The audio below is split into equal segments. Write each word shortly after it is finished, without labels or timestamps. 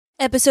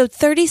Episode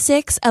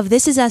 36 of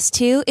This Is Us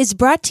Too is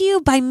brought to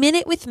you by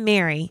Minute with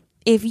Mary.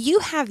 If you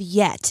have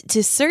yet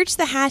to search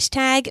the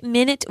hashtag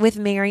Minute with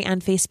Mary on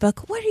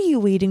Facebook, what are you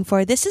waiting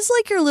for? This is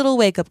like your little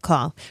wake-up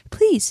call.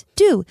 Please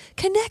do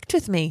connect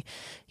with me.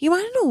 You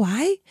want to know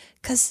why?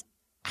 Because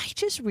I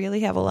just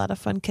really have a lot of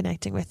fun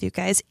connecting with you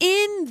guys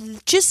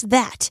in just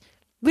that.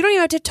 We don't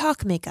even have to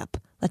talk makeup.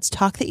 Let's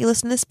talk that you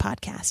listen to this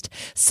podcast.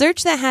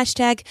 Search that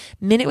hashtag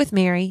Minute with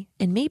Mary,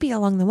 and maybe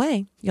along the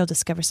way, you'll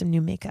discover some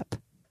new makeup.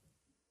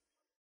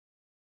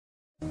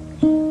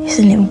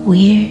 Isn't it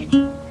weird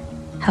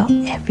how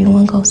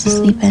everyone goes to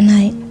sleep at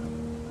night?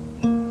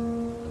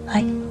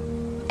 Like,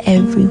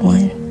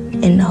 everyone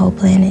in the whole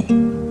planet.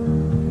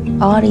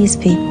 All these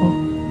people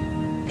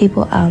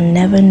I'll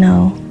never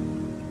know.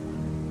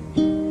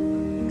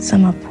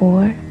 Some are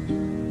poor,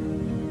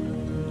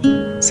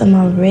 some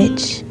are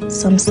rich,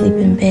 some sleep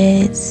in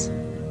beds,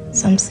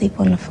 some sleep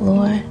on the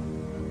floor.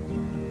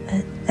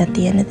 But at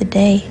the end of the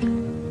day,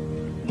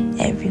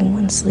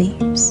 everyone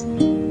sleeps.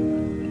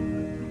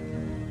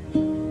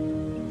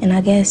 And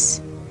I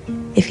guess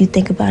if you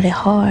think about it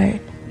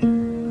hard,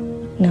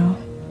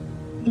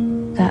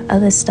 got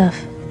other stuff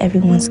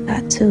everyone's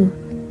got too.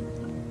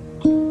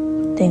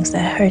 Things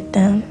that hurt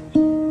them.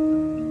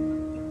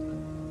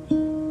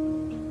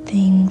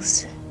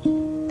 Things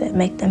that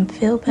make them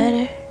feel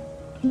better.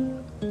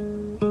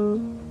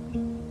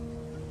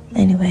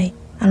 Anyway,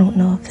 I don't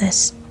know if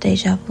that's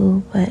deja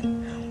vu, but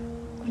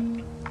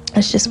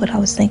that's just what I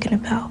was thinking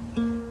about.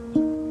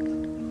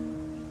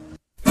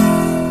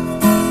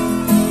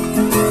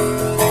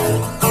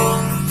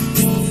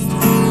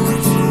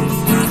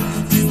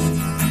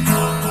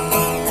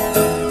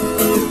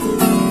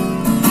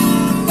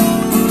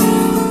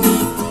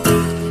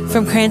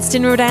 From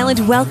Cranston, Rhode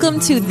Island, welcome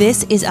to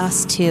This Is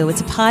Us Too.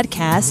 It's a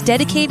podcast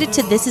dedicated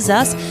to This Is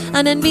Us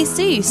on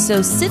NBC.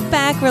 So sit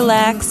back,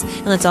 relax,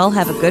 and let's all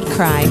have a good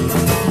cry.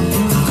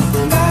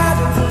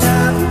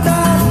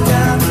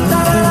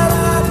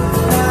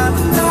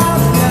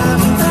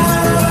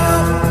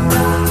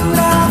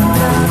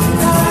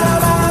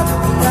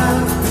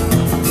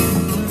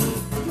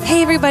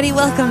 Hey everybody,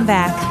 welcome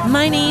back.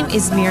 My name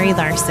is Mary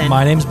Larson.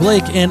 My name's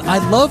Blake, and I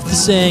love the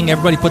saying,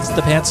 everybody puts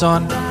the pants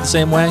on the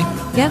same way.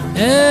 Yeah.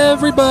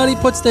 Everybody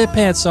puts their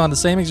pants on the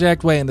same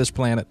exact way in this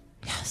planet.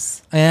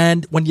 Yes.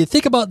 And when you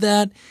think about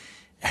that,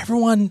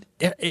 everyone,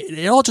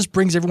 it all just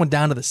brings everyone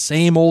down to the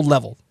same old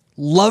level.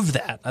 Love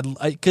that.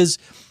 Because,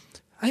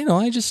 you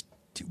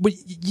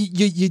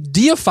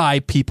deify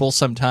people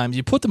sometimes.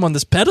 You put them on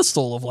this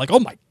pedestal of like,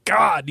 oh my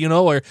God,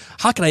 or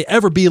how can I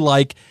ever be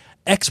like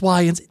X,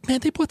 Y, and Z?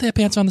 Man, they put their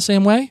pants on the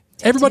same way.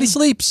 Everybody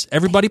sleeps.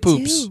 Everybody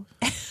poops.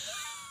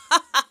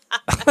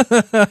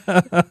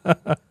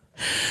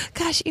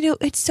 Gosh,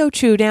 it's so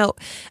true. Now,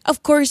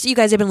 of course, you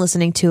guys have been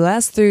listening to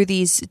us through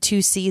these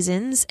 2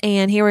 seasons,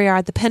 and here we are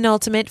at the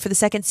penultimate for the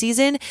 2nd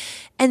season.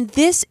 And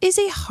this is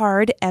a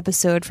hard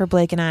episode for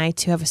Blake and I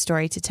to have a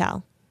story to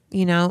tell.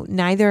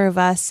 Neither of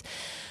us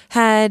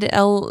had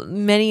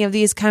many of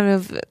these kind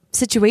of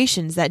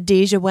situations that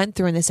Deja went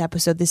through in this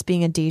episode, this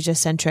being a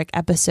Deja-centric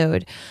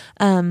episode.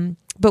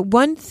 But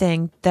one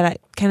thing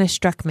that kind of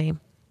struck me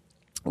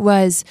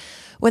was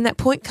when that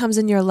point comes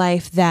in your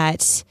life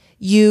that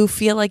you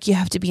feel like you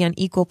have to be on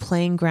equal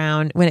playing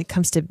ground when it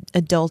comes to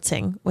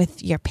adulting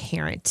with your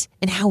parent,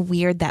 and how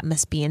weird that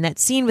must be. And that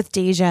scene with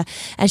Deja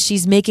as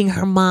she's making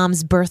her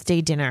mom's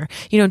birthday dinner,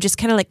 just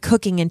kind of like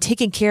cooking and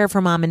taking care of her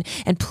mom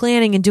and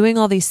planning and doing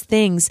all these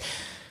things.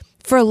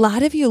 For a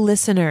lot of you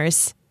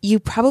listeners, you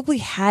probably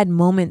had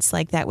moments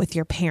like that with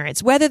your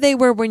parents, whether they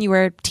were when you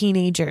were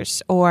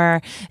teenagers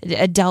or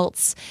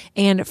adults.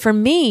 And for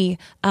me,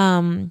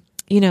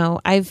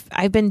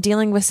 I've been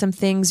dealing with some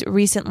things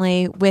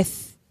recently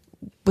with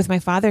my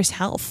father's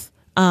health.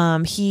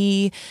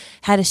 He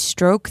had a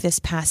stroke this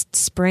past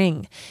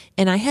spring,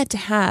 and I had to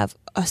have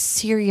a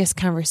serious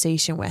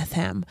conversation with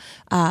him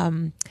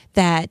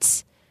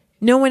that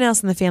no one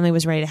else in the family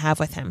was ready to have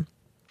with him.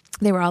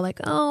 They were all like,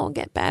 oh,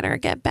 get better,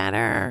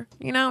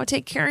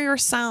 take care of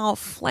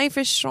yourself. Life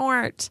is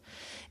short.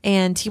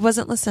 And he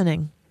wasn't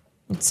listening.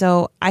 And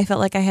so I felt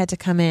like I had to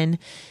come in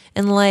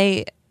and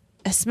lay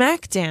a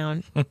smack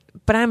down,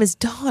 but I'm his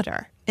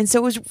daughter. And so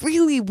it was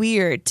really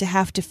weird to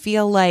have to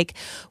feel like,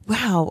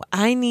 wow,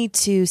 I need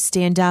to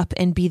stand up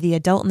and be the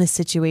adult in this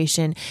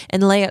situation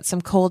and lay out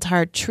some cold,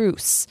 hard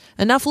truths.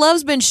 Enough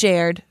love's been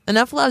shared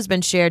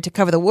to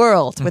cover the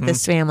world with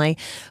this family.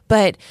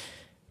 But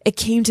it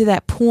came to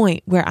that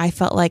point where I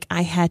felt like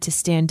I had to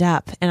stand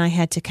up and I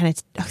had to kind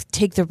of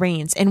take the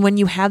reins. And when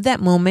you have that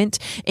moment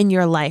in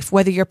your life,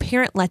 whether your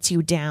parent lets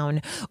you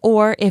down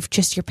or if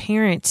just your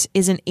parent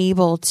isn't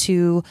able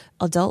to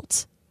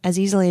adult as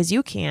easily as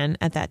you can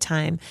at that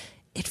time,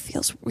 it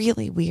feels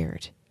really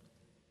weird.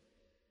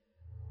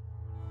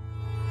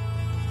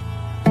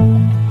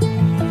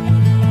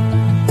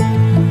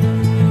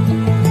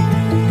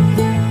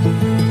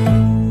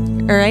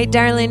 All right,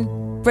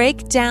 darling.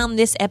 break down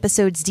this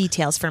episode's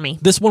details for me.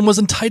 This one was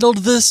entitled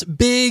This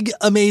Big,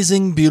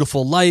 Amazing,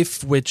 Beautiful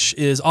Life, which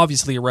is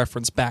obviously a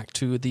reference back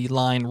to the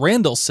line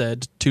Randall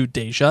said to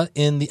Deja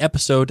in the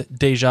episode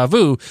Deja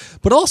Vu,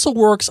 but also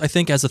works, I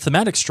think, as a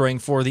thematic string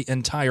for the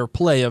entire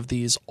play of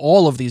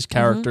all of these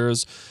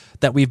characters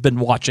that we've been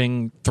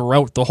watching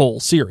throughout the whole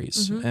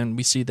series. And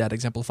we see that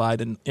exemplified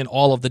in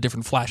all of the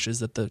different flashes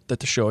that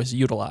the show has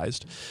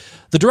utilized.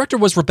 The director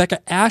was Rebecca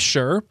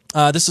Asher.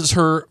 This is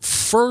her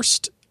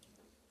first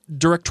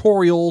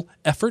directorial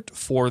effort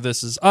for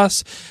This Is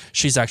Us.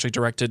 She's actually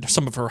directed,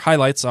 some of her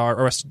highlights are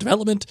Arrested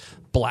Development,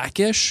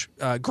 Blackish,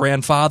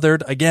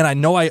 Grandfathered. Again, I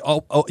know I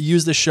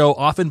use this show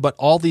often, but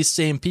all these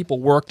same people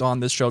worked on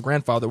this show,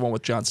 Grandfather, one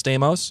with John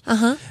Stamos,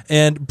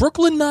 and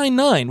Brooklyn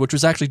Nine-Nine, which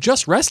was actually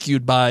just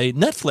rescued by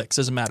Netflix,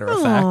 as a matter of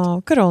fact.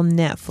 Oh, good old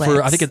Netflix.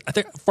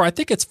 For I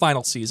think its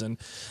final season.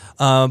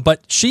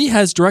 But she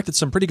has directed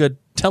some pretty good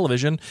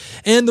television,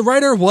 and the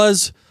writer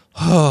was,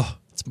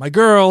 it's my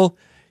girl,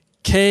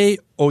 Kay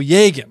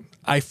Oyegan.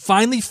 I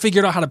finally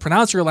figured out how to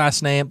pronounce your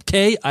last name.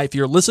 Kay, if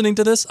you're listening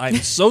to this, I'm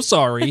so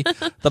sorry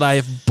that I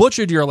have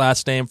butchered your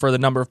last name for the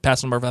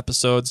past number of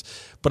episodes,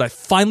 but I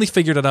finally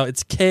figured it out.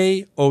 It's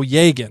Kay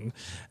Oyegan,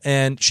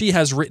 and she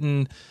has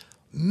written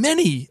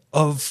many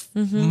of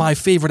my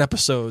favorite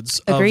episodes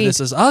of This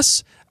Is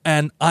Us,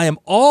 and I am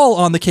all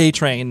on the K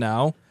train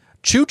now.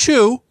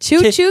 Choo-choo.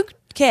 Choo-choo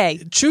K.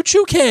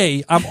 Choo-choo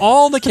K. I'm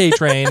all on the K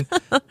train.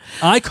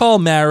 I call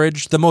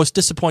marriage the most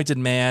disappointed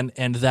man,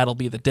 and that'll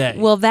be the day.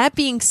 Well, that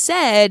being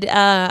said,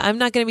 I'm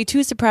not going to be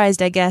too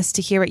surprised, I guess,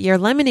 to hear what your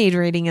lemonade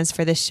rating is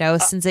for this show,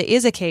 since it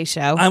is a K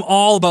show. I'm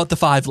all about the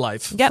 5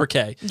 life for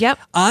K. Yep.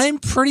 I'm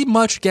pretty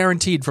much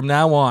guaranteed from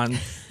now on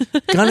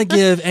gonna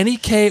give any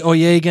Kay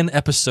Oyegan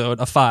episode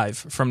a 5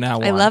 from now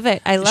on. I love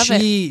it.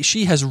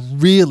 She has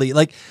really,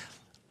 like,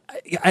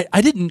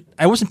 I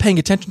wasn't paying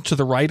attention to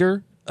the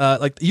writer.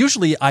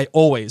 Usually I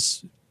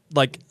always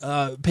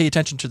pay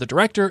attention to the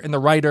director and the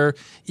writer,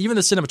 even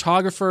the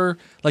cinematographer.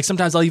 Like,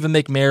 sometimes I'll even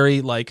make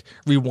Mary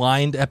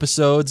rewind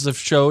episodes of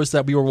shows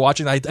that we were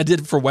watching. I did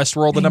it for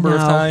Westworld a number of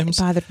times.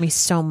 It bothered me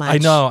so much. I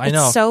know.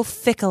 It's so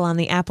fickle on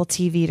the Apple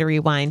TV to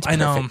rewind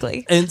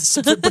perfectly. I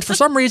know. But for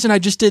some reason I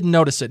just didn't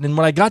notice it. And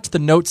when I got to the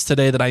notes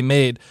today that I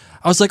made,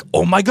 I was like,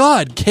 oh my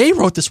God, Kay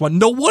wrote this one.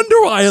 No wonder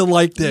why I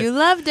liked it. You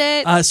loved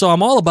it. So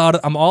I'm all about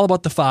it. I'm all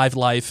about the 5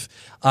 life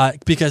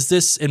because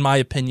this, in my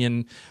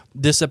opinion,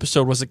 this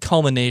episode was a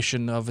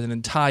culmination of an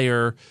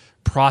entire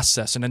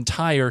process, an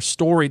entire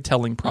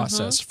storytelling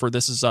process for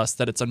This Is Us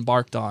that it's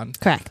embarked on.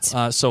 Correct.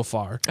 So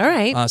far. All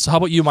right. So how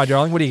about you, my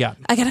darling? What do you got?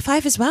 I got a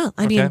 5 as well.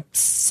 I mean,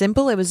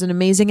 simple. It was an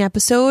amazing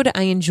episode.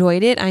 I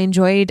enjoyed it. I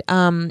enjoyed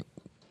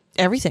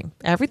everything.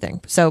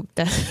 So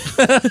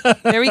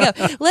there we go.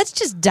 Let's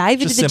just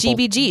dive into the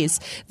GBGs.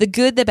 The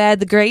good, the bad,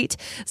 the great.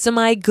 So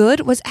my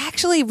good was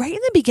actually right in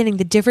the beginning,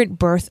 the different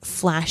birth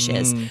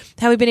flashes.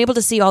 How we've been able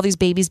to see all these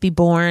babies be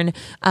born,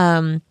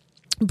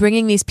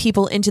 bringing these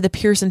people into the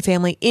Pearson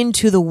family,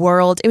 into the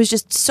world. It was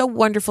just so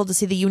wonderful to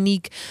see the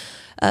unique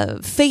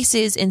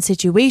faces and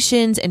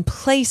situations and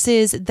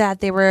places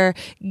that they were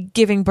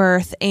giving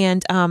birth.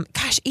 And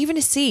even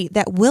to see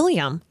that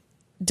William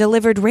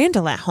delivered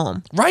Randall at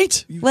home.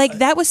 Right.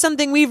 That was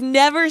something we've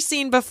never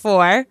seen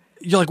before.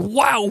 You're like,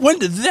 wow, where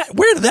did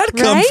that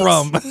come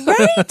from?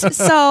 Right?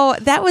 So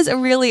that was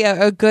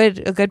a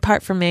good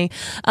part for me.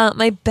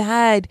 My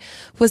bad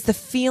was the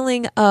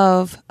feeling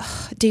of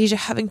Deja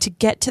having to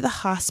get to the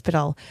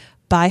hospital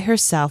by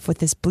herself with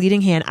this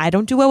bleeding hand. I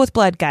don't do well with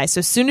blood, guys. So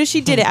as soon as she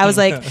did it, I was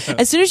like,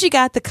 as soon as she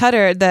got the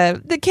cutter,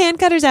 the can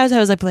cutters out, I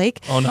was like, Blake.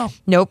 Oh no.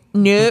 Nope.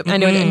 I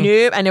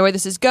know where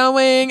this is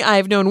going.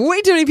 I've known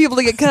way too many people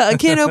to get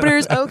can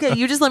openers. Okay,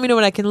 you just let me know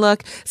when I can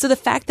look. So the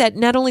fact that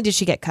not only did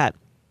she get cut,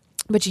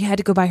 but she had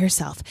to go by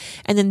herself.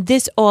 And then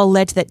this all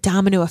led to that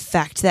domino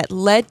effect that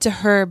led to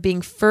her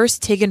being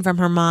first taken from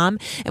her mom.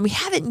 And we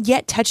haven't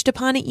yet touched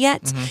upon it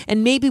yet.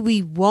 And maybe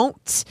we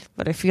won't,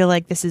 but I feel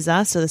like This Is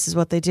Us, so this is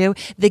what they do.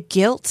 The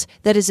guilt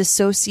that is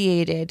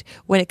associated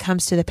when it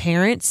comes to the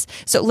parents.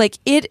 So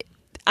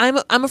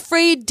I'm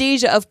afraid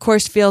Deja, of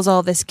course, feels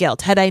all this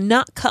guilt. Had I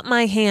not cut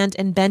my hand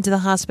and been to the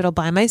hospital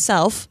by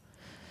myself.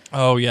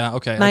 Oh, yeah.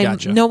 Okay. I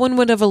gotcha. No one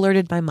would have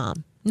alerted my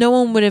mom. No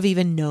one would have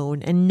even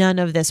known, and none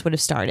of this would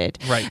have started.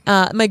 Right.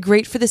 My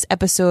great for this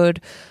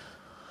episode,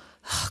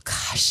 oh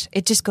gosh,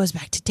 it just goes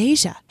back to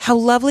Deja. How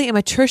lovely and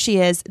mature she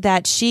is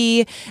that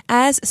she,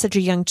 as such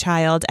a young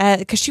child,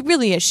 because she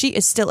really is, she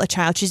is still a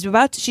child.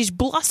 She's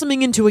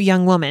blossoming into a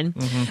young woman.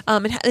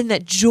 And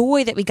that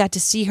joy that we got to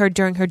see her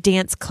during her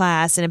dance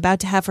class and about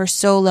to have her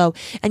solo,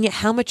 and yet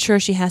how mature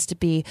she has to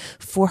be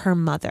for her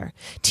mother,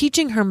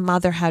 teaching her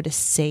mother how to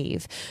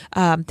save.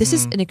 This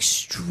is an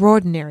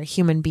extraordinary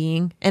human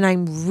being, and I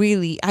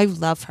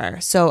love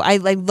her. So I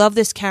love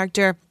this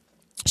character.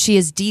 She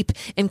is deep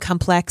and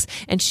complex,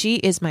 and she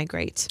is my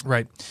great.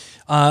 Right.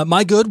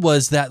 My good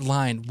was that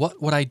line, what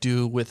would I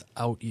do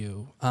without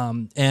you?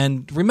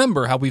 And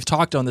remember how we've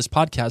talked on this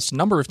podcast a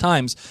number of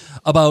times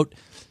about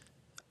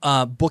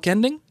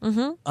bookending.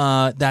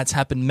 That's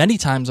happened many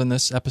times on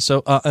this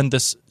episode, on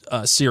this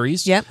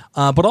series. Yep.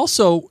 But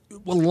also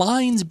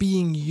lines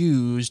being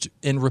used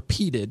and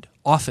repeated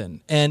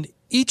often. And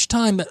each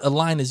time that a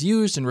line is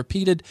used and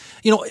repeated,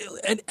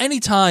 any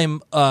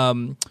time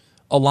a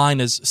line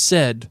is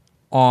said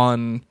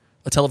on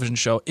a television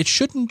show, it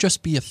shouldn't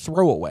just be a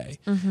throwaway.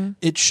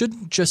 It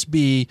shouldn't just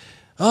be,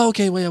 oh,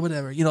 okay, well,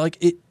 whatever.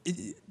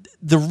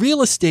 The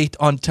real estate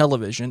on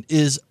television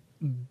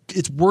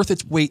it's worth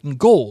its weight in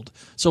gold.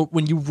 So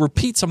when you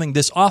repeat something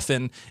this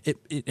often,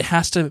 it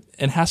has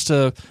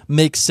to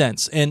make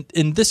sense. And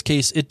in this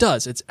case, it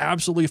does. It's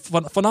absolutely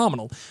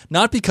phenomenal.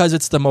 Not because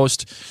it's the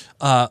most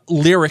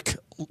lyric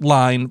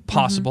line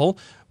possible,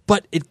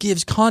 but it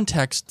gives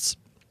contexts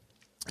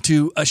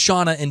to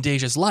Shauna and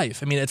Deja's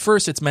life. I mean, at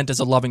first it's meant as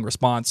a loving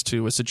response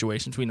to a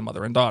situation between a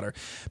mother and daughter,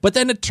 but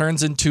then it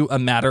turns into a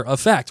matter of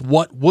fact.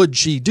 What would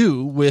she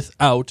do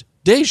without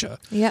Deja?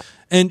 Yep.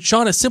 And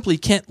Shauna simply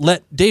can't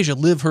let Deja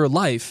live her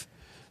life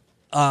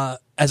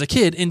as a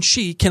kid, and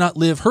she cannot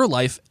live her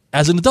life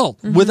as an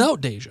adult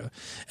without Deja.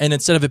 And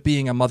instead of it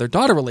being a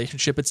mother-daughter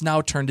relationship, it's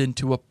now turned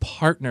into a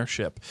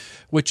partnership,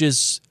 which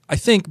is, I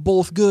think,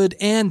 both good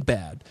and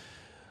bad.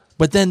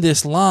 But then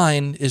this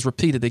line is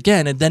repeated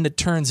again, and then it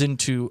turns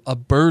into a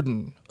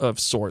burden of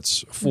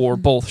sorts for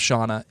both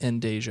Shauna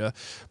and Deja,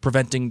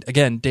 preventing,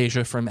 again,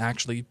 Deja from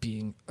actually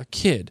being a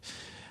kid.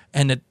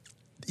 And it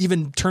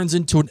even turns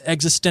into an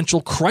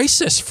existential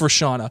crisis for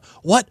Shauna.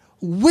 What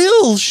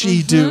will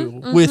she do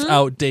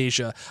without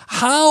Deja?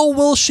 How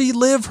will she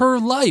live her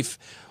life?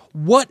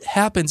 What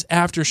happens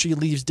after she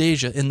leaves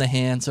Deja in the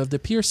hands of the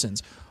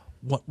Pearsons?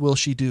 What will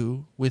she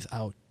do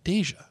without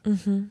Deja?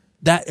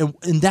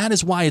 That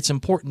is why it's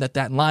important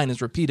that line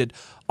is repeated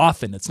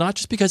often. It's not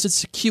just because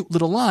it's a cute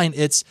little line.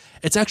 It's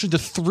actually the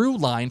through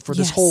line for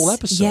this whole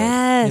episode.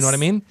 Yes. You know what I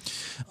mean?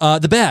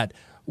 The bad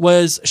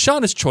was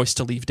Shauna's choice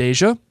to leave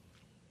Deja.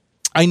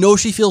 I know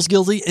she feels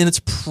guilty, and it's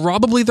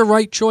probably the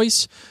right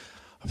choice.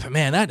 But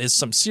man, that is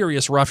some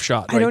serious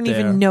roughshod right there. I don't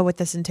even know what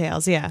this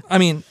entails. Yeah. I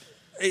mean,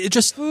 it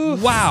just,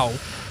 wow.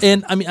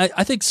 And I mean,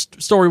 I think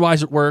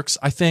story-wise it works.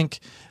 I think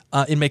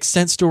it makes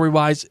sense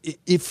story-wise.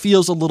 It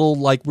feels a little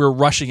like we're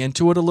rushing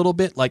into it a little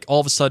bit. Like all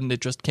of a sudden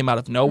it just came out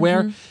of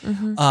nowhere.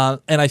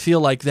 And I feel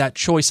like that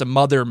choice a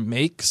mother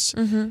makes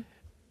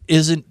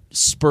isn't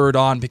spurred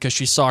on because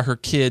she saw her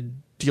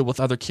kid deal with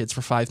other kids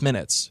for 5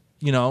 minutes.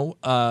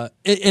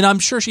 And I'm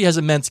sure she has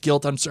immense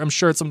guilt. I'm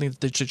sure it's something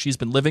that she's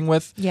been living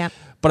with. Yeah.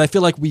 But I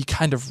feel like we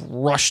kind of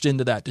rushed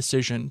into that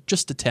decision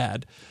just a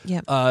tad.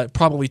 Yeah.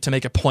 Probably to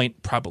make a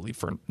point, probably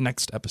for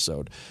next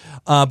episode.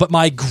 But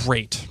my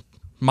great,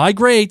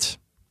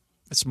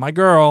 it's my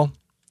girl.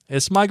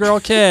 It's my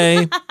girl,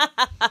 Kay.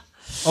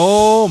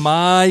 Oh,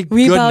 my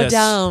We goodness. bow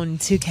down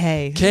to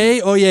Kay. Kay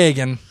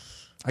Oyegan.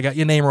 I got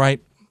your name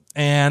right.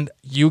 And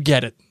you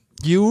get it.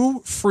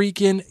 You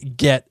freaking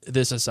get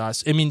This Is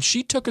Us. I mean,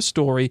 she took a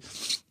story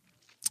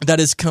that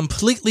is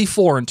completely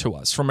foreign to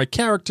us from a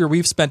character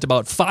we've spent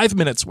about 5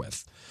 minutes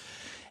with.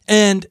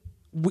 And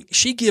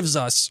she gives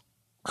us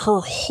her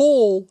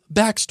whole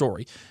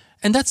backstory.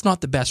 And that's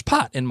not the best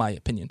part, in my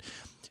opinion.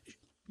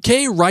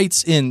 Kay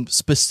writes in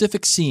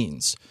specific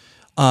scenes,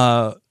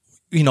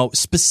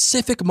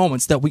 specific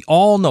moments that we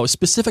all know,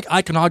 specific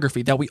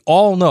iconography that we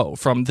all know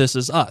from This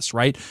Is Us,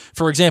 right?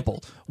 For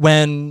example,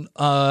 when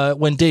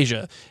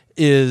Deja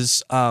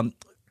is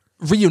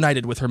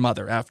reunited with her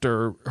mother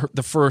after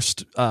the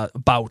first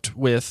bout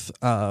with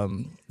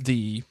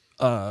the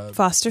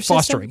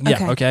fostering.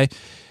 Yeah, okay.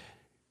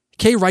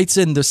 Kay writes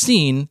in the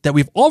scene that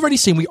we've already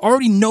seen. We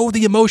already know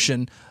the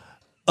emotion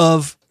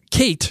of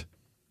Kate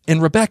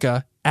and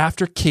Rebecca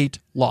after Kate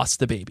lost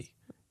the baby.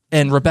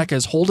 And Rebecca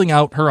is holding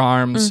out her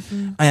arms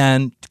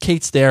and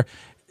Kate's there.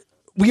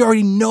 We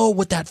already know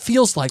what that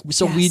feels like.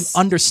 So we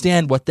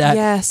understand what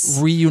that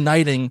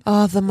reuniting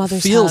the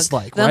mother's feels hug.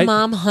 like, the right?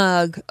 mom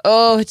hug.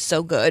 Oh, it's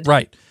so good.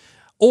 Right.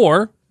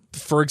 Or,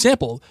 for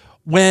example,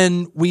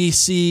 when we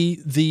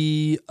see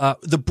the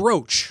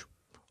brooch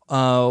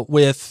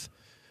with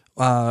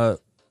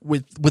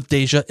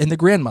Deja and the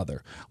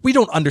grandmother, we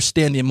don't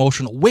understand the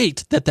emotional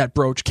weight that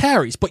brooch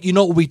carries. But you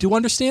know what we do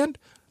understand?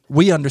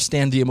 We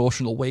understand the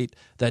emotional weight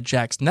that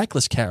Jack's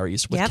necklace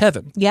carries with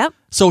Kevin. Yep.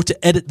 So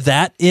to edit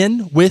that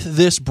in with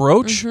this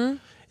brooch,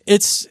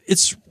 it's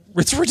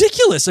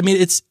ridiculous. I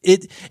mean,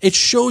 it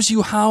shows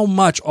you how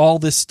much all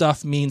this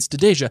stuff means to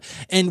Deja,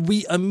 and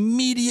we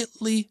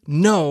immediately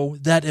know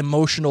that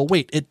emotional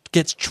weight. It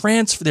gets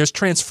There's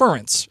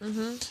transference.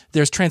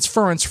 There's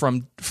transference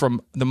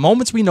from the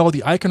moments we know,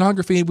 the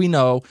iconography we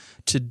know,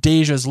 to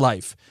Deja's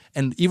life.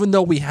 And even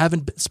though we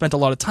haven't spent a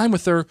lot of time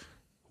with her,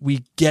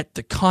 we get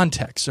the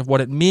context of what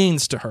it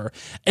means to her.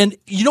 And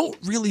you don't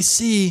really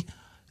see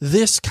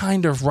this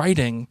kind of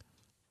writing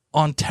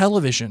on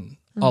television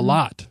a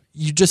lot.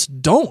 You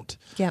just don't.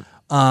 Yeah.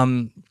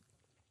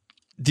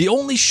 The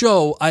only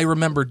show I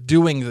remember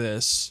doing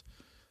this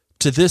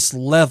to this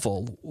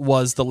level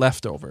was The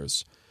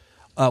Leftovers,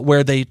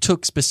 where they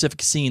took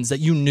specific scenes that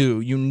you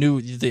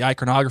knew the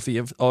iconography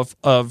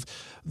of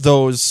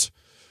those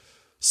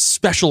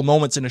special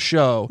moments in a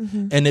show,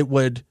 and it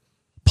would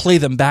play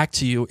them back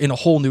to you in a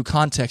whole new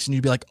context, and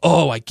you'd be like,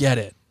 oh, I get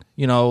it.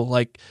 You know,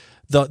 like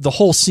the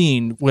whole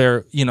scene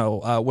where, you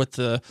know, with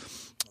the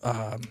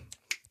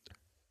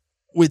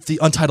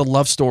untitled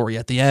love story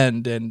at the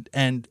end,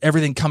 and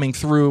everything coming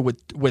through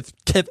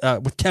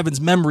with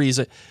Kevin's memories,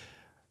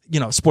 you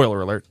know,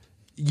 spoiler alert,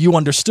 you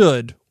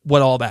understood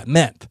what all that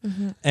meant.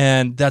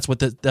 And that's what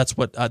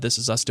This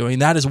Is Us doing.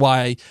 That is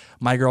why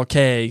my girl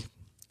Kay,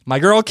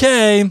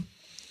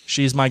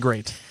 she's my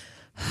great.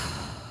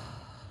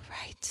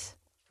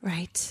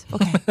 Right.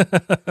 Okay.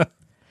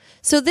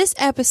 So this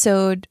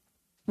episode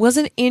was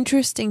an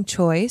interesting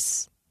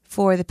choice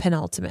for the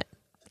penultimate.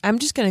 I'm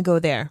just going to go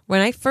there.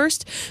 When we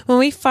first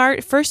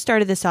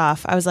started this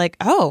off, I was like,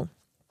 oh,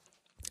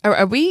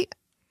 are we,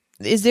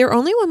 is there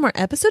only one more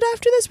episode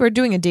after this? We're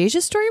doing a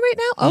Deja story right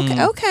now?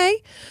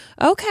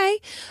 Okay.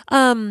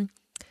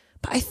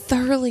 But I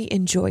thoroughly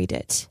enjoyed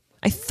it.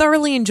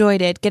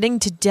 Getting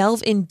to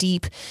delve in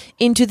deep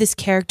into this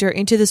character,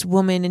 into this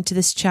woman, into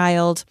this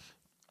child,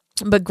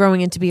 but growing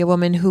into be a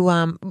woman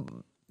who's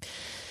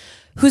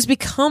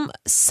become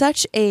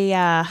such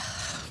a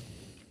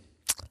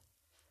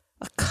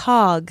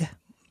cog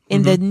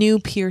in the new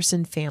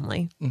Pearson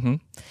family.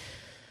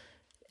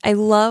 I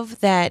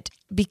love that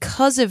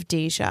because of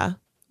Deja,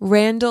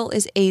 Randall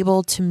is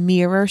able to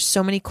mirror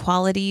so many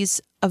qualities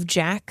of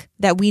Jack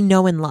that we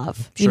know and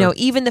love. Sure. You know,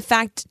 even the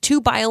fact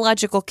 2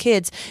 biological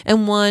kids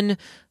and 1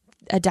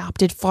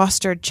 adopted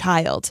fostered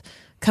child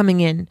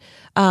coming in.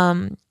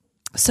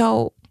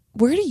 So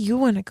where do you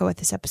want to go with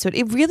this episode?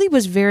 It really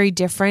was very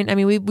different. I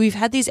mean, we've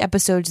had these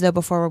episodes though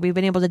before where we've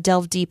been able to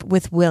delve deep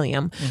with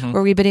William,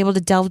 where we've been able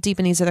to delve deep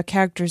in these other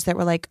characters that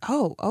were like,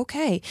 oh,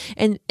 okay.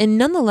 And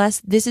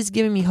nonetheless, this is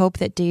giving me hope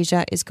that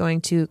Deja is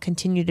going to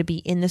continue to be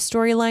in the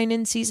storyline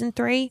in season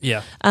 3.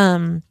 Yeah.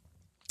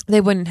 They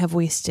wouldn't have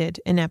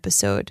wasted an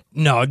episode.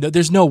 No,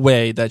 there's no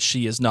way that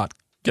she is not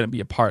going to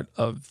be a part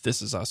of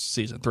This Is Us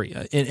season 3.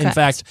 In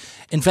fact,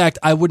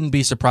 I wouldn't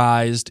be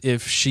surprised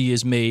if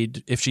she's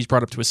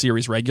brought up to a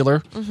series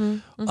regular,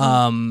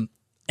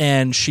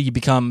 and she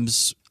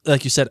becomes,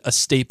 like you said, a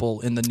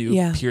staple in the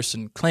new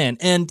Pearson clan.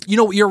 And you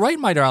know, you're right,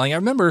 my darling. I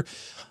remember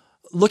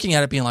looking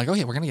at it, being like, "Oh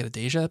yeah, we're going to get a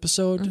Deja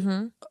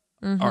episode."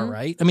 All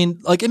right. I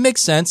mean, like, it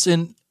makes sense,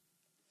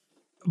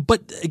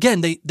 but again,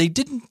 they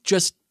didn't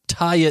just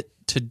tie it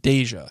to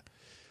Deja.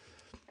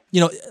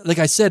 You know, like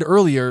I said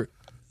earlier,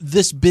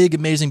 this big,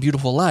 amazing,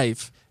 beautiful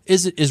life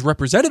is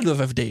representative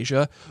of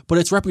Deja, but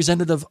it's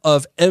representative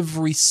of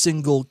every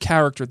single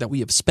character that we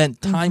have spent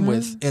time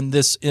with in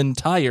this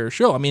entire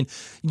show. I mean,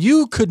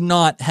 you could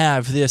not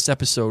have this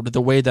episode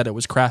the way that it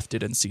was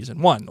crafted in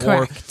season 1.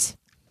 Correct. Or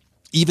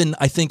even,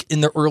 I think, in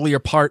the earlier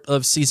part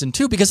of season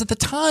 2, because at the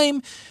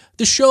time,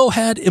 the show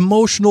had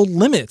emotional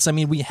limits. I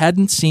mean, we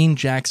hadn't seen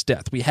Jack's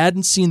death. We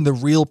hadn't seen the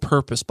real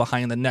purpose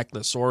behind the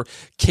necklace, or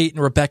Kate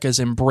and Rebecca's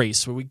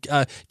embrace, or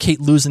Kate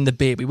losing the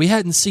baby. We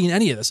hadn't seen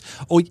any of this.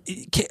 Oh,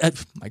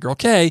 my girl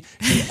Kay,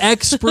 she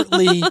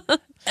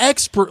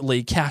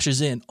expertly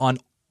cashes in on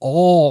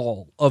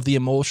all of the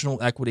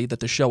emotional equity that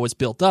the show has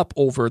built up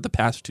over the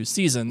past 2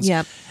 seasons.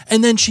 Yep.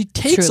 And then she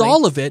takes Truly.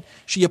 all of it,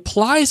 she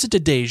applies it to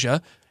Deja,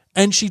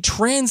 and she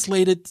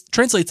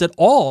translates it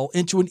all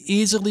into an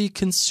easily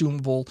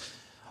consumable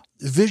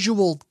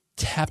visual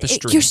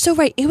tapestry. You're so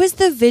right. It was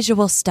the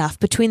visual stuff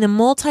between the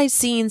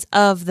multi-scenes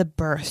of the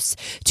births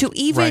to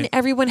even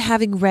everyone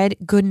having read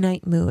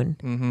Goodnight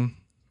Moon.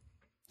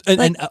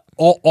 And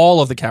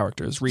all of the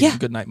characters reading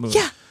Goodnight Moon.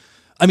 Yeah.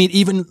 I mean,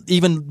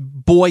 even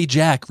boy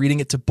Jack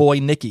reading it to boy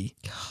Nikki.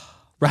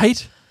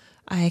 Right?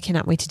 I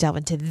cannot wait to delve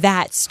into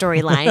that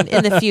storyline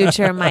in the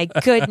future. My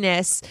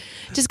goodness.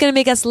 Just going to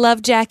make us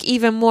love Jack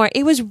even more.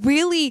 It was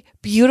really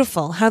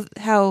beautiful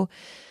how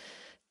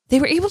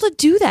they were able to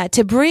do that,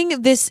 to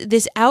bring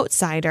this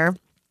outsider,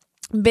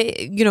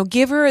 you know,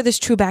 give her this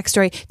true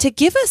backstory, to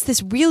give us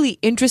this really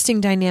interesting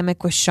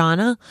dynamic with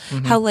Shauna,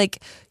 how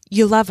like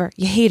you love her,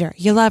 you hate her,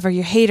 you love her,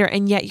 you hate her,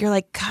 and yet you're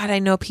like, God, I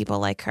know people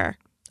like her.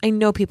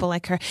 And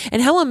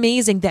how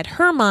amazing that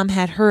her mom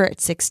had her at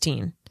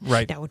 16.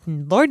 Right. Now,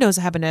 Lord knows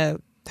what happened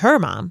to her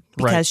mom,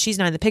 because she's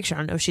not in the picture. I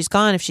don't know if she's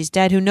gone, if she's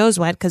dead, who knows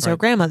what, because her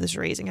grandmother's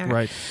raising her.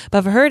 Right.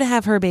 But for her to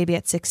have her baby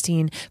at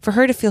 16, for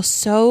her to feel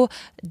so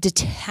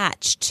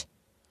detached,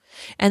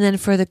 and then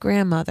for the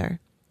grandmother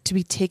to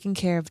be taking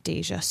care of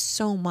Deja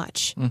so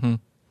much.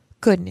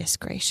 Goodness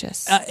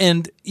gracious.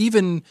 And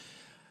even,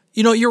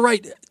 you know, you're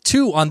right,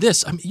 too, on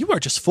this. I mean, you are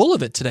just full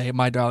of it today,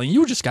 my darling.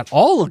 You just got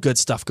all the good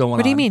stuff going on.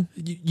 What do you mean?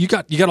 You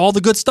got all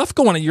the good stuff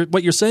going on.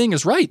 What you're saying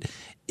is right.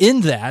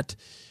 In that,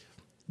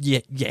 you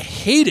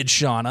hated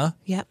Shauna.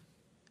 Yep.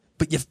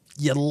 But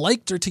you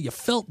liked her till you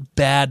felt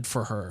bad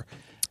for her.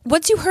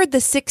 Once you heard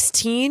the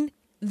 16,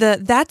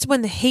 that's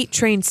when the hate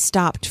train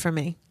stopped for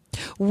me.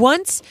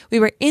 Once we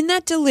were in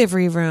that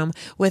delivery room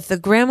with the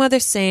grandmother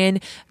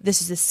saying,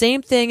 this is the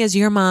same thing as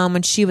your mom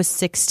when she was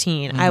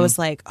 16, I was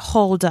like,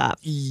 hold up.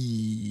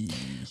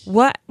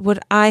 What would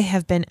I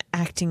have been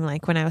acting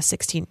like when I was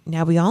 16?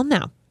 Now we all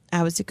know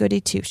I was a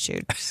goody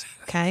two-shoes,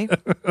 okay?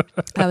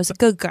 I was a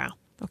good girl,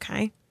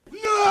 okay?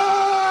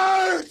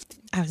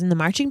 I was in the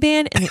marching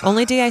band, and the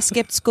only day I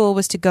skipped school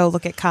was to go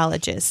look at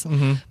colleges.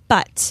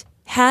 But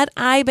had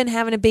I been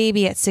having a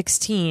baby at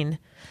 16,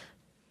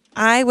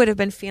 I would have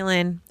been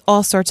feeling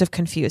all sorts of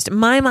confused.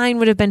 My mind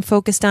would have been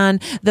focused on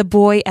the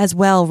boy as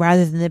well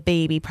rather than the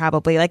baby,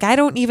 probably. Like, I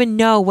don't even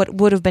know what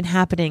would have been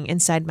happening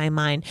inside my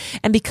mind.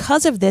 And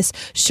because of this,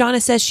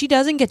 Shauna says she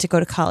doesn't get to go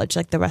to college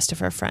like the rest of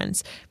her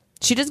friends.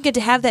 She doesn't get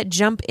to have that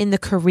jump in the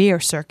career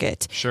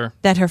circuit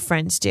that her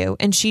friends do.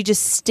 And she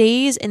just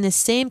stays in the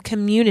same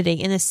community,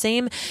 in the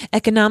same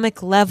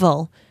economic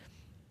level.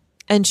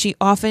 And she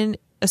often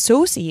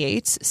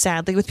associates,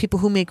 sadly, with people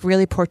who make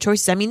really poor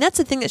choices. I mean, that's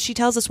the thing that she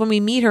tells us when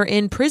we meet her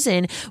in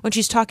prison when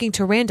she's talking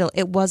to Randall.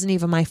 It wasn't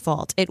even my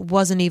fault. It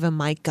wasn't even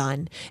my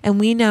gun. And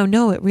we now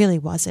know it really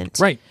wasn't.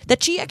 Right.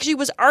 That she actually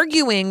was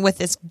arguing with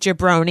this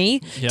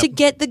jabroni to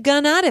get the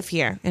gun out of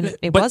here. And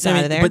it was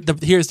out of there.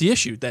 But here's the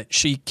issue, that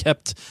she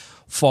kept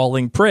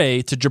falling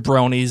prey to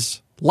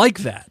jabronis like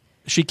that.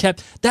 She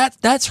kept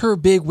that's her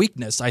big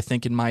weakness, I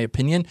think, in my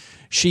opinion.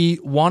 She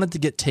wanted to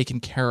get taken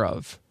care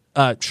of.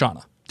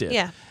 Shauna did.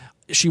 Yeah.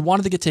 She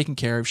wanted to get taken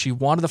care of. She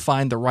wanted to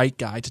find the right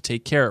guy to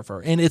take care of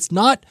her. And it's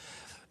not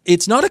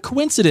a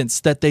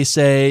coincidence that they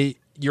say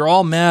you're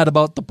all mad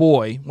about the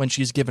boy when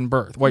she's given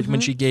birth,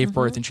 when she gave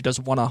birth and she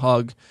doesn't want to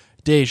hug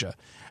Deja.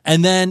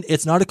 And then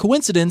it's not a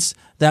coincidence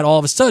that all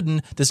of a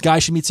sudden this guy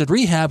she meets at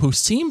rehab, who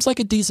seems like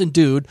a decent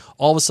dude,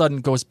 all of a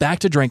sudden goes back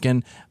to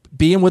drinking,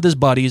 being with his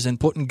buddies, and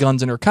putting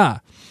guns in her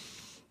car.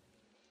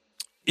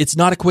 It's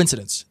not a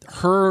coincidence.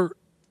 Her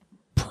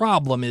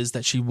problem is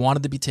that she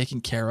wanted to be taken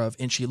care of,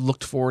 and she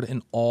looked for it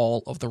in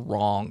all of the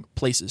wrong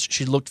places.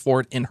 She looked for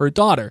it in her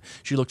daughter.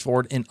 She looked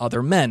for it in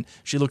other men.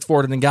 She looked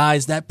for it in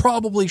guys that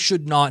probably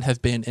should not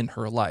have been in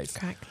her life.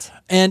 Correct.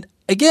 And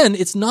again,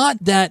 it's not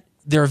that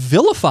they're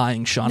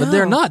vilifying Shauna. No,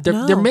 they're not.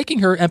 They're making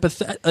her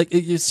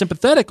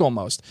sympathetic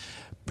almost.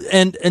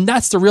 And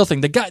that's the real thing.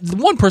 The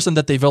one person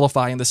that they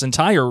vilify in this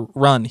entire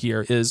run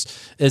here is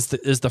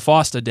the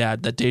foster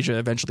dad that Deja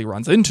eventually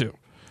runs into.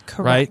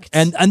 Correct.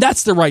 Right? And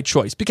that's the right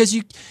choice, because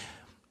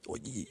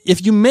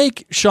if you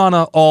make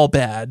Shauna all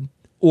bad,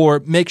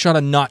 or make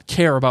Shauna not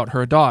care about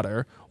her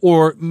daughter,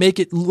 or make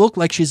it look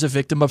like she's a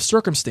victim of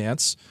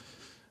circumstance,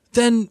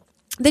 then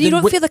you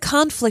don't feel the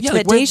conflict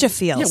that Deja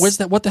feels. Yeah, where's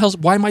that? What the hell's?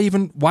 Why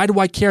do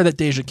I care that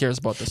Deja cares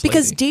about this?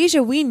 Because lady?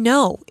 Deja, we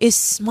know, is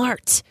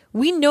smart.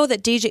 We know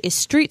that Deja is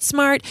street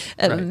smart,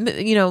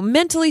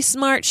 mentally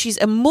smart. She's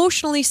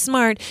emotionally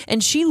smart,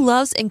 and she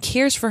loves and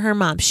cares for her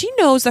mom. She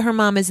knows that her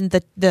mom isn't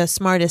the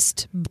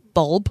smartest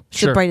bulb,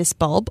 the brightest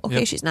bulb. Okay,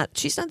 yep. She's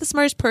not the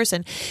smartest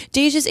person.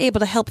 Deja's able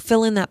to help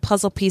fill in that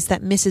puzzle piece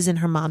that misses in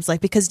her mom's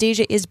life, because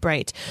Deja is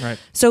bright. Right.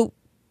 So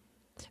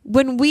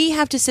when we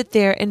have to sit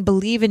there and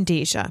believe in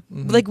Deja,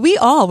 like we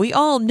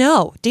all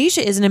know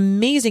Deja is an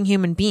amazing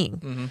human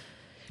being.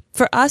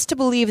 For us to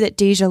believe that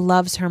Deja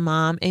loves her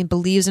mom and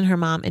believes in her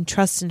mom and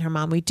trusts in her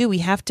mom, we do. We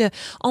have to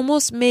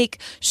almost make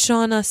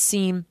Shauna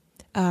seem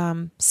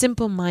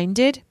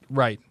simple-minded.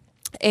 Right.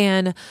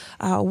 And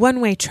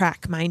one-way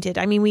track-minded.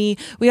 I mean,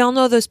 we all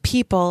know those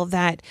people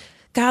that,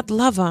 God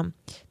love them,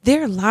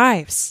 their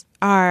lives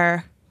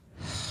are...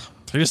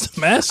 They're just a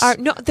mess.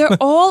 They're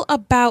all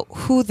about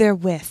who they're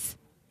with.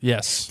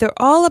 Yes. They're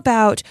all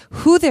about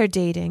who they're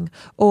dating,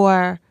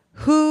 or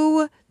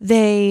who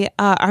they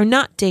are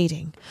not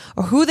dating,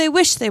 or who they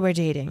wish they were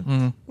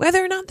dating,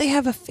 whether or not they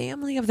have a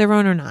family of their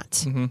own or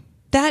not.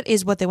 That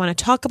is what they want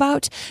to talk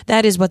about.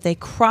 That is what they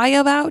cry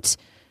about.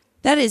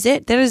 That is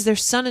it. That is their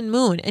sun and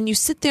moon. And you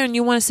sit there and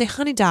you want to say,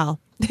 honey doll,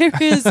 there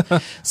is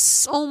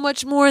so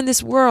much more in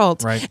this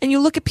world. Right. And you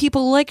look at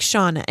people like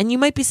Shauna, and you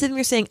might be sitting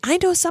there saying, I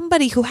know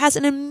somebody who has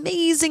an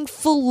amazing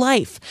full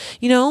life.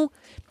 You know,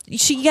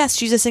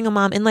 she's a single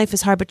mom and life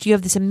is hard, but you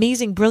have this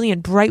amazing,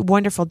 brilliant, bright,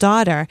 wonderful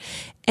daughter,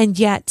 and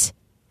yet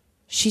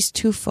she's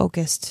too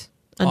focused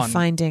on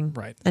finding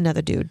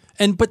another dude.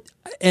 And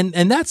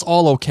that's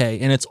all okay,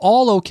 and it's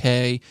all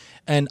okay.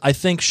 And I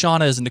think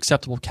Shauna is an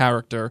acceptable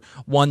character,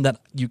 one that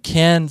you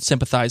can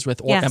sympathize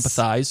with or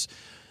empathize,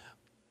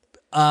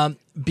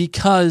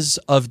 because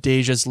of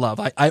Deja's love.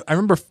 I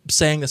remember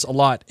saying this a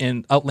lot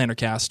in Outlander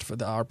Cast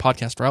for our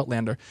podcast for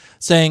Outlander,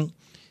 saying,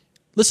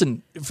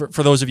 listen,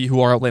 for those of you who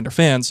are Outlander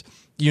fans,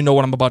 you know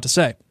what I'm about to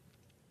say.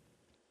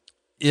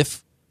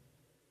 If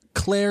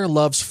Claire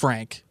loves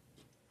Frank,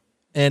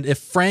 and if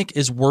Frank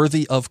is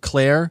worthy of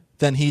Claire,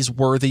 then he's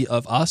worthy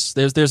of us.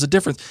 There's a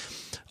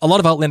difference. A lot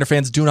of Outlander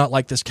fans do not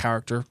like this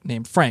character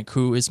named Frank,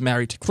 who is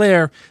married to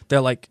Claire. They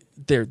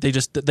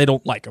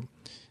don't like him.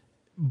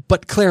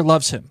 But Claire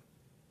loves him.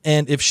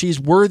 And if she's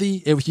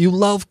worthy, if you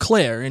love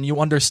Claire and you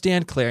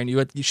understand Claire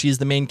and she's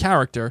the main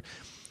character,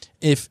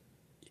 if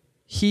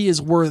he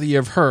is worthy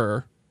of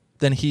her,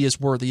 then he is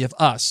worthy of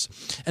us.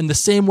 And the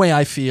same way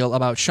I feel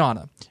about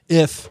Shauna.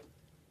 If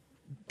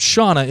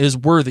Shauna is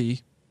worthy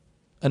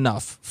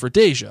enough for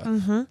Deja,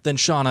 then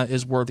Shauna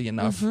is worthy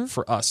enough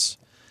for us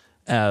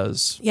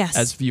as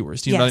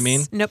viewers. Do you know what I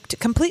mean? Nope,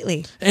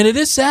 completely. And it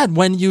is sad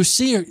when you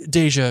see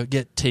Deja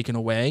get taken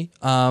away,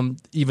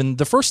 even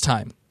the first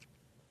time,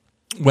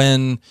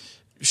 when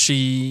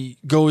she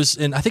goes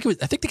and I think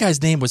the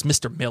guy's name was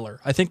Mr. Miller.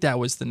 I think that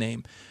was the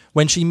name.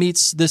 When she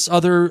meets this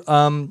other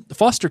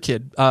foster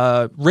kid,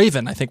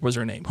 Raven, I think was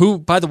her name. Who,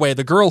 by the way,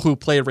 the girl who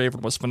played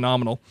Raven was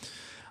phenomenal.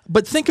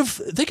 But think of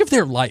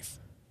their life.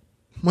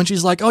 When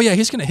she's like, "Oh yeah,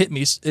 he's gonna hit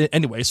me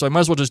anyway, so I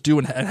might as well just do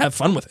and have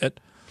fun with it.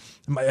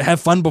 Have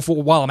fun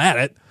while I'm at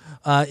it."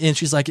 And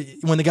she's like,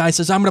 when the guy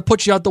says, "I'm gonna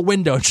put you out the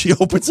window," and she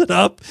opens it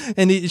up,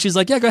 and she's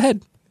like, "Yeah, go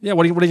ahead. Yeah,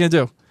 what are you gonna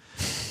do?"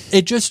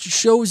 It just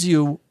shows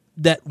you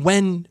that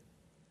when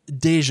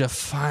Deja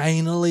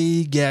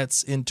finally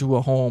gets into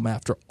a home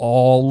after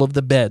all of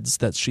the beds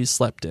that she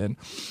slept in,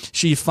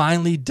 she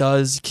finally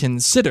does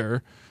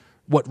consider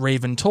what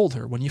Raven told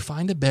her. When you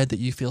find a bed that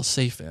you feel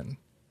safe in,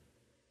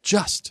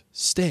 just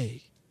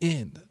stay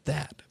in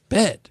that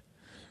bed,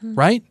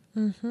 right?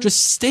 Mm-hmm.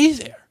 Just stay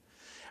there.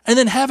 And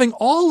then having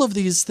all of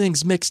these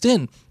things mixed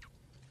in,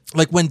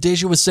 like when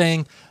Deja was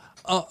saying,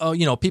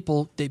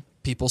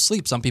 people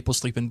sleep. Some people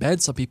sleep in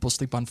bed. Some people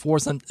sleep on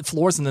floors, and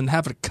then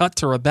have it cut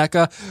to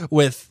Rebecca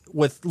with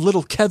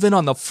little Kevin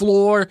on the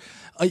floor,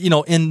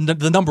 in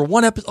the number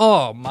one episode.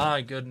 Oh,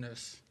 my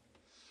goodness.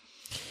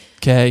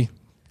 Kay,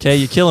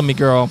 you're killing me,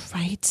 girl.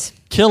 Right.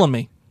 Killing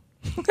me.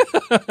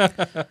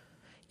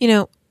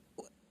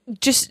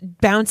 Just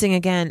bouncing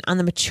again on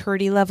the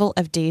maturity level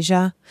of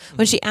Deja,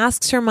 when she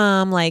asks her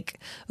mom,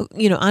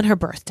 on her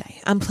birthday,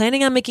 "I'm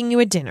planning on making you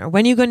a dinner.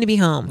 When are you going to be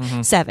home?"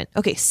 Mm-hmm. 7.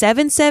 Okay,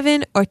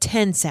 7/7 or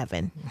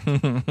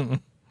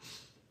 10/7.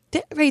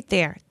 Right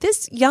there.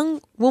 This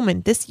young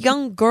woman, this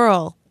young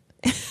girl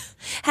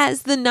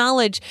has the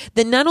knowledge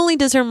that not only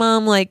does her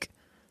mom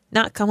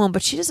not come home,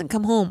 but she doesn't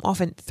come home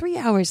often 3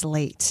 hours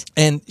late.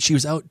 And she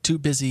was out too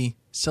busy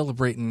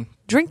celebrating.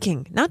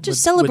 Drinking, not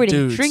just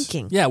celebrating, with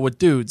drinking. Yeah, with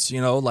dudes,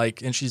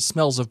 and she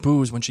smells of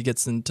booze when she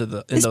gets into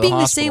the This into being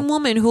the the same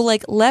woman who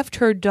left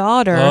her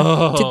daughter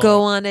to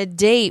go on a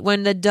date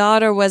when the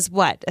daughter was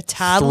what, a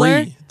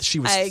toddler? 3. She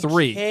was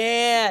 3.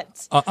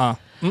 Can't.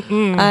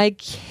 Mm-mm. I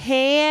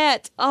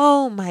can't.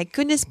 Oh my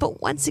goodness!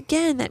 But once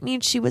again, that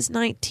means she was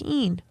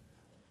 19.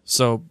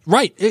 So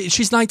right,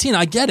 she's 19.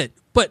 I get it,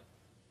 but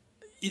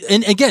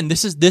and again,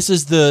 this is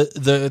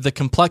the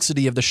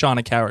complexity of the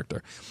Shauna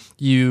character.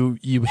 You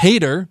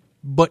hate her,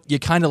 but you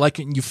kind of like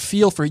it and you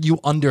feel for her, you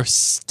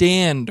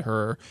understand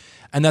her,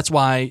 and that's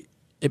why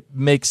it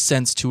makes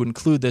sense to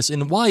include this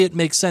and why it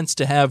makes sense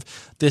to have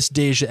this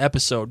Deja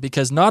episode,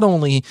 because not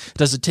only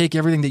does it take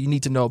everything that you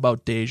need to know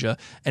about Deja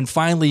and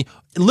finally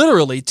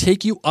literally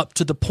take you up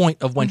to the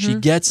point of when she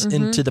gets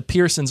into the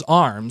Pearsons'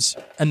 arms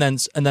and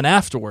then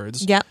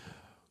afterwards. Yeah.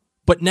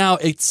 But now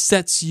it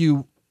sets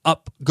you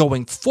up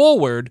going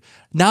forward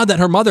now that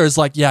her mother is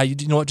like, "Yeah, you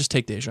know what, just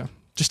take Deja.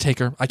 Just take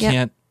her. I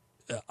can't.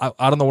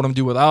 I don't know what I'm going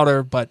to do without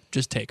her, but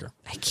just take her."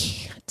 I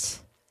can't.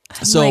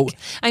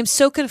 I'm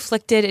so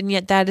conflicted, and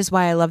yet that is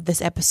why I love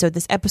this episode.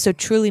 This episode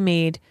truly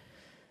made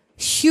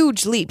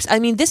huge leaps. I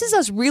mean, This Is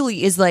Us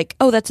really is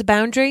that's a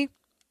boundary.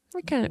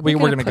 We're gonna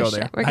go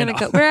there. We're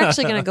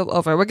actually gonna go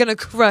over. We're gonna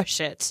crush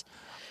it.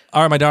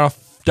 All right, my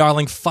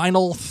darling.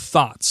 Final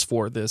thoughts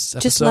for this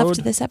episode. Just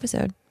loved this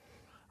episode.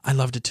 I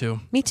loved it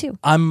too. Me too.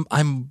 I'm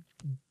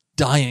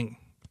dying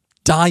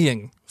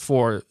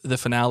for the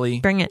finale.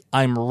 Bring it.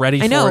 I'm ready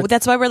for it. I know.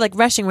 That's why we're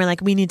rushing. We're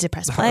we need to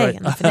press play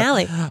on the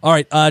finale. All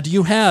right. Do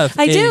you have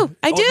I do.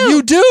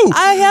 You do?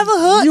 I have a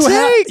hot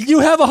take. You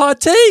have a hot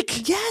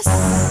take? Yes.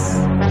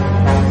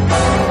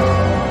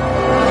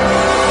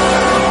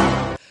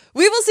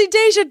 We will see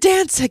Deja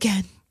dance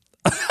again.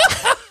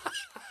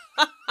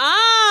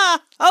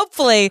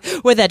 Hopefully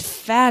with that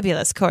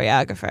fabulous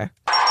choreographer.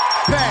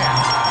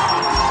 Bam!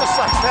 Just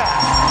like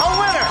that. A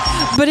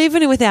winner! But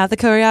even without the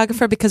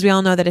choreographer, because we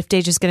all know that if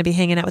Deja's going to be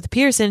hanging out with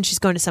Pearson, she's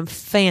going to some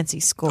fancy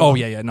school. Oh,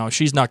 yeah. No,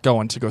 she's not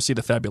going to go see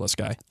the fabulous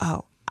guy.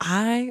 Oh,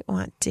 I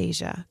want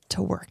Deja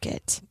to work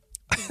it.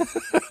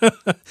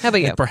 How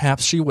about you? And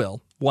perhaps she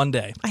will one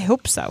day. I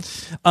hope so.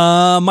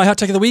 My hot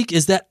take of the week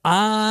is that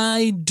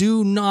I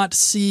do not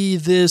see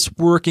this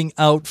working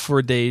out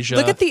for Deja.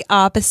 Look at the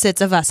opposites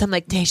of us. I'm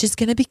like, Deja's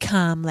going to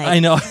become I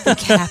know. the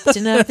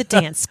captain of the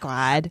dance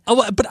squad.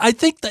 Oh, but I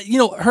think that,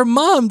 her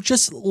mom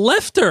just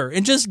left her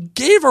and just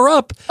gave her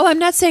up. Oh, I'm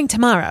not saying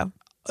tomorrow.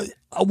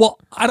 Well,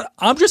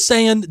 I'm just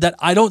saying that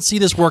I don't see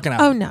this working out.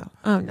 Oh, no.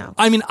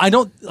 I mean, I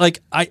don't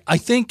I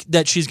think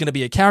that she's going to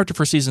be a character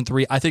for season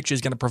 3. I think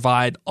she's going to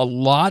provide a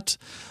lot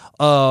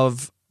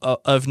of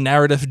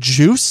narrative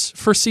juice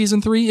for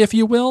season 3, if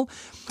you will.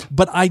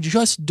 But I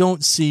just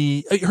don't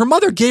see. Her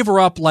mother gave her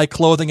up like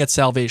clothing at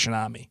Salvation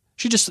Army.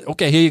 She just,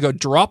 okay, here you go,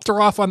 dropped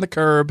her off on the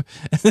curb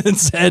and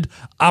said,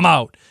 "I'm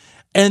out."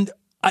 And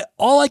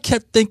all I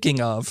kept thinking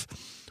of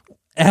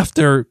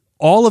after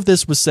all of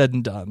this was said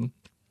and done,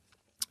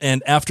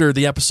 and after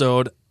the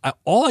episode,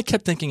 all I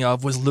kept thinking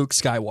of was Luke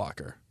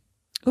Skywalker.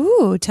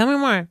 Ooh, tell me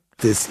more.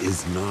 This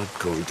is not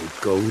going to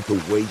go the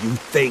way you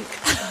think.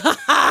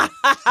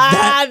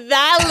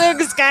 that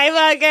Luke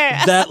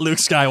Skywalker. That Luke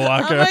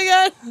Skywalker.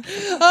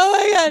 Oh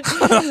my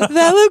god.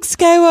 That Luke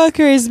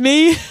Skywalker is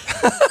me.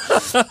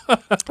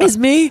 is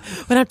me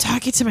when I'm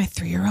talking to my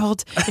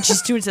 3-year-old and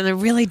she's doing something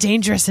really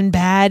dangerous and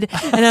bad.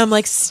 And I'm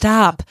like,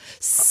 stop.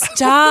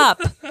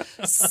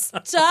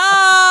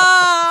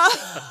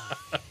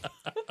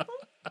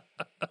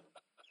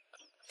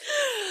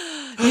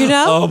 You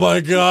know? Oh my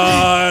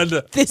God.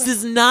 This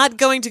is not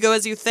going to go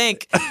as you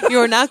think. You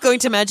are not going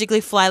to magically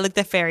fly like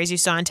the fairies you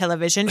saw on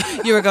television.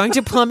 You are going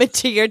to plummet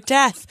to your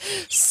death.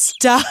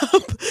 Stop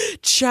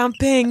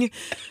jumping.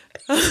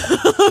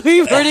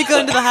 We've already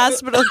gone to the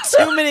hospital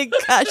too many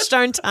gosh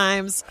darn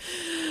times.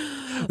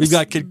 We've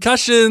got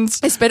concussions.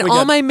 I spent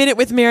all my minute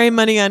with Mary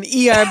money on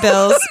ER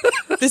bills.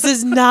 This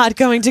is not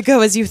going to go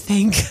as you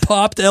think.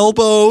 Popped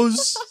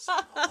elbows.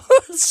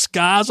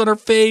 Scars on her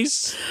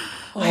face.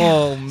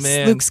 Oh,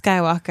 man. Luke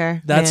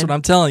Skywalker. That's what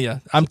I'm telling you.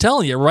 I'm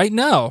telling you right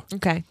now.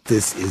 Okay.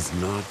 This is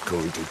not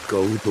going to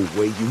go the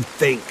way you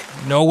think.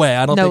 No way.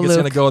 I don't No, think it's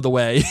Luke. going to go the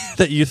way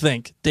that you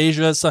think.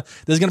 Deja,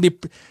 there's going to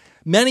be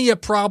many a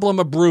problem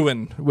a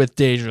brewing with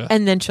Deja.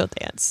 And then she'll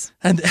dance.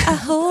 And I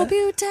hope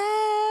you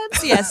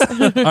dance. Yes.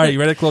 all right, you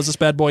ready to close this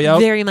bad boy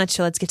out? Very much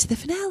so. Let's get to the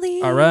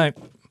finale. All right.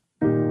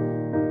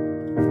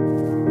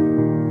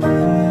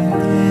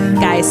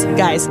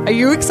 Guys, are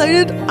you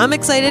excited? I'm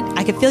excited.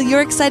 I can feel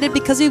you're excited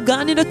because we've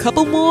gotten in a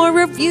couple more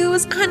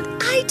reviews on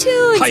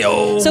iTunes.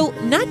 Hi-yo. So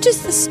not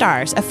just the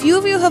stars. A few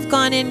of you have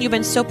gone in. You've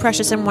been so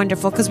precious and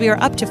wonderful because we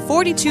are up to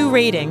 42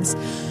 ratings.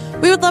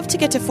 We would love to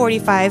get to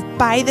 45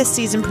 by the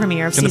season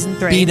premiere of Gonna season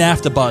 3. beat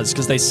AfterBuzz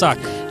because they suck.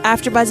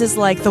 AfterBuzz is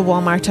like the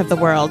Walmart of the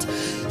world.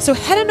 So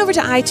head on over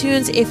to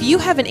iTunes. If you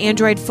have an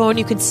Android phone,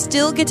 you can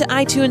still get to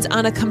iTunes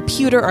on a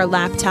computer or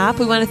laptop.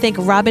 We want to thank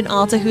Robin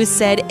Alta, who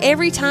said,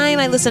 every time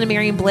I listen to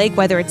Mary and Blake,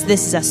 whether it's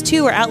This Is Us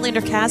 2 or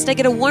Outlander Cast, I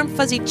get a warm,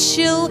 fuzzy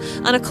chill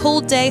on a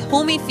cold day,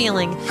 homey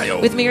feeling.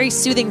 Hi-yo. With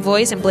Mary's soothing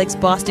voice and Blake's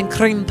Boston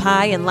cream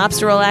pie and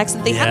lobster roll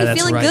accent, they have me that's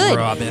feeling right, good.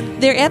 Robin.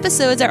 Their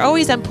episodes are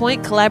always on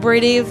point,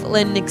 collaborative,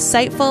 and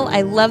insightful.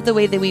 I love the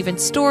way they weave in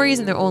stories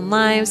and their own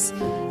lives.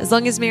 As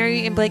long as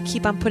Mary and Blake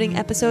keep on putting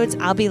episodes,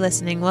 I'll be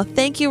listening. Well,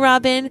 thank you,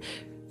 Robin.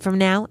 From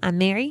now, I'm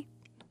Mary.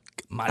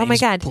 Oh my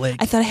name's God. Blake.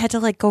 I thought I had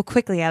to go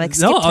quickly. I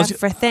skipped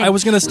for a thing. I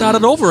was going to start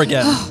it over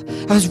again.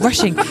 I was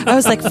rushing. I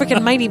was like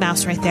freaking Mighty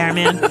Mouse right there,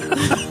 man.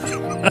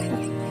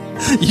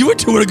 You were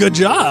doing a good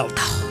job.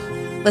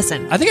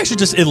 Listen, I think I should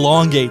just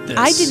elongate this.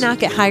 I did not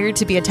get hired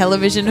to be a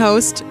television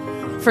host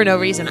for no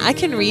reason. I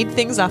can read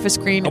things off a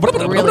screen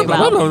really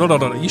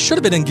well. You should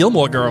have been in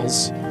Gilmore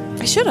Girls.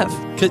 I should have.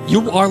 'Cause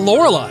you are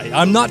Lorelai.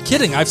 I'm not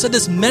kidding. I've said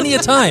this many a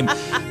time.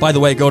 By the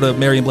way, go to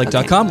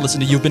maryandblake.com, listen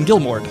to You've Been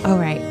Gilmored. All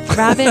right.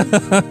 Robin,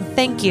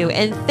 thank you.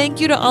 And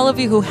thank you to all of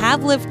you who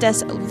have left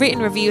us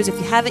written reviews. If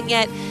you haven't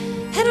yet,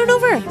 head on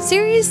over.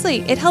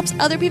 Seriously. It helps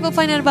other people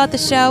find out about the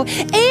show.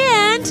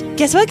 And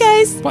guess what,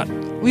 guys? What?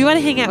 We want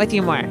to hang out with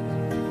you more.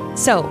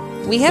 So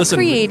we have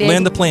created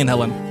land the plane,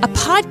 Helen. a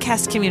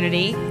podcast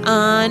community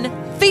on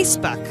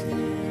Facebook.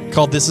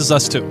 Called This Is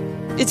Us Too.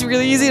 It's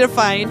really easy to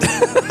find.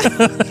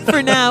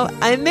 For now,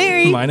 I'm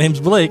Mary. My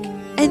name's Blake.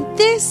 And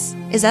this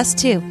is Us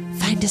Too.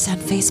 Find us on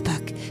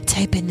Facebook.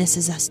 Type in This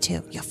Is Us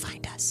Too. You'll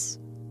find us.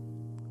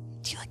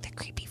 Do you like that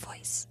creepy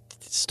voice?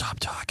 Stop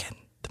talking.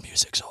 The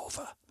music's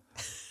over.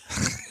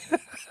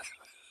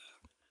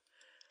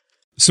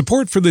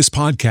 Support for this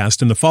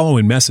podcast and the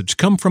following message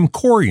come from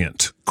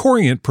Corient.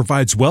 Corient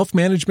provides wealth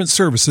management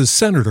services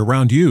centered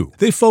around you.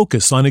 They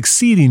focus on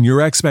exceeding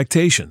your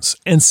expectations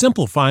and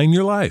simplifying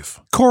your life.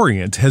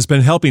 Corient has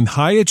been helping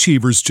high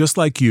achievers just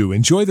like you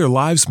enjoy their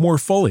lives more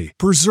fully,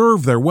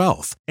 preserve their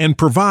wealth, and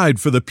provide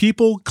for the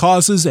people,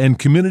 causes, and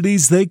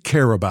communities they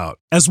care about.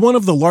 As one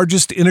of the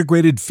largest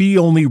integrated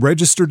fee-only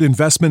registered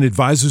investment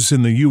advisors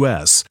in the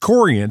U.S.,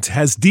 Corient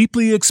has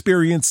deeply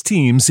experienced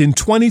teams in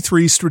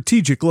 23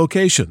 strategic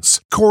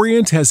locations.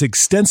 Corient has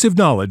extensive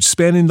knowledge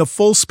spanning the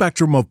full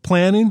spectrum of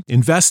planning,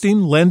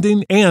 investing,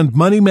 lending, and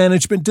money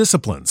management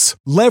disciplines.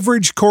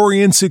 Leverage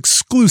Corient's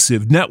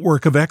exclusive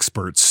network of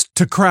experts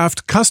to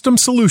craft custom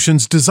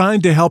solutions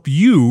designed to help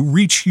you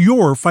reach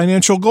your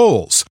financial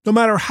goals, no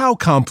matter how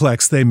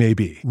complex they may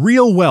be.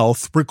 Real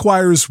wealth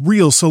requires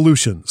real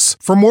solutions.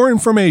 For more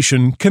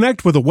information,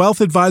 connect with a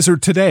wealth advisor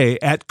today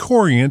at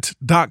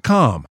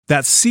Corient.com.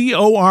 That's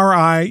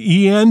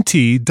Corient.com.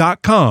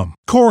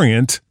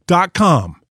 Corient.com.